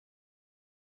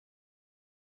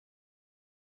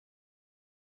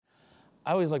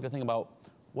I always like to think about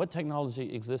what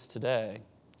technology exists today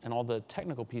and all the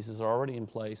technical pieces are already in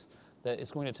place, that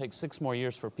it's going to take 6 more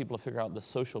years for people to figure out the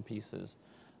social pieces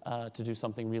to do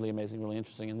something really amazing, really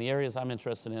interesting. And the areas I'm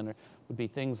interested in would be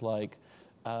things like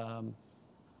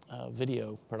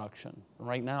video production.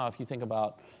 Right now, if you think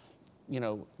about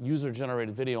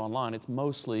user-generated video online, it's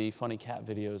mostly funny cat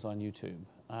videos on YouTube.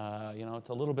 It's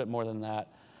a little bit more than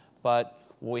that. But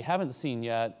what we haven't seen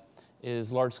yet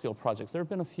is large-scale projects. There have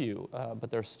been a few,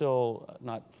 but they're still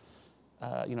not,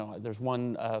 there's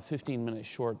one 15-minute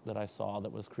short that I saw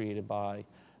that was created by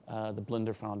the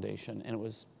Blender Foundation, and it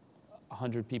was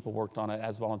 100 people worked on it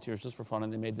as volunteers just for fun,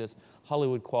 and they made this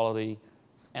Hollywood-quality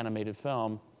animated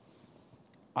film.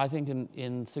 I think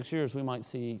in 6 years, we might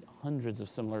see hundreds of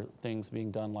similar things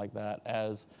being done like that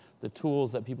as the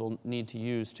tools that people need to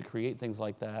use to create things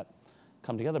like that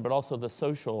come together, but also the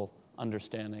social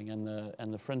understanding and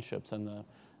the friendships and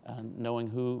knowing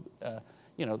who,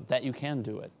 that you can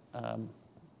do it.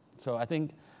 So I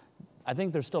think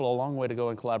there's still a long way to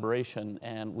go in collaboration,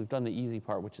 and we've done the easy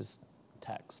part, which is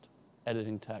text.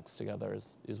 Editing text together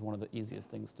is one of the easiest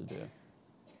things to do.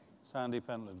 Sandy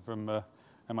Pentland from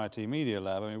MIT Media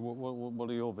Lab. I mean, what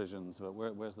are your visions?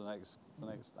 Where's the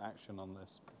next action on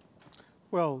this?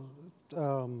 Well,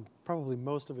 probably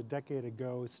most of a decade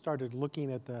ago, started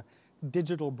looking at the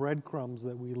digital breadcrumbs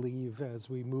that we leave as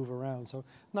we move around. So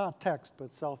not text,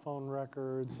 but cell phone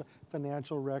records,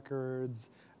 financial records,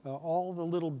 all the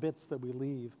little bits that we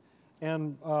leave.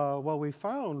 And what we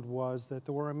found was that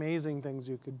there were amazing things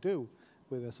you could do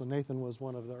with this. So Nathan was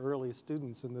one of the early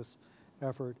students in this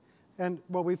effort. And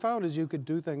what we found is you could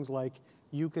do things like,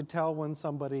 you could tell when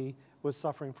somebody was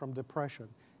suffering from depression.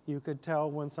 You could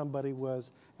tell when somebody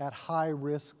was at high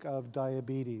risk of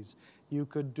diabetes. You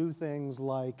could do things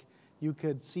like, you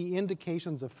could see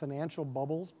indications of financial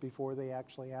bubbles before they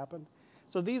actually happened.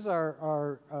 So these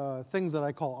are things that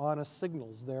I call honest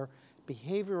signals. They're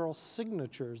behavioral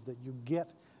signatures that you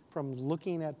get from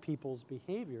looking at people's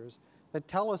behaviors that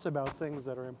tell us about things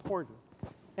that are important.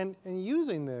 And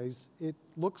using these, it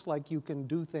looks like you can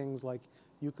do things like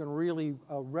you can really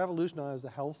revolutionize the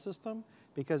health system,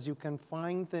 because you can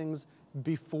find things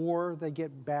before they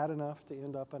get bad enough to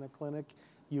end up in a clinic.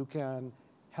 You can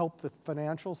help the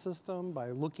financial system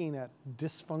by looking at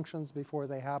dysfunctions before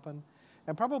they happen.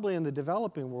 And probably in the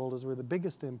developing world is where the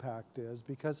biggest impact is,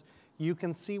 because you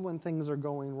can see when things are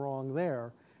going wrong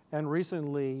there. And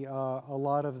recently, a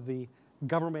lot of the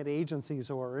government agencies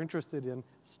who are interested in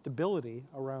stability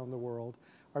around the world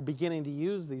are beginning to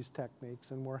use these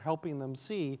techniques, and we're helping them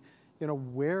see,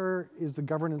 where is the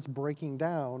governance breaking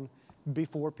down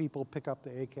before people pick up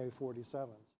the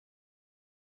AK-47s.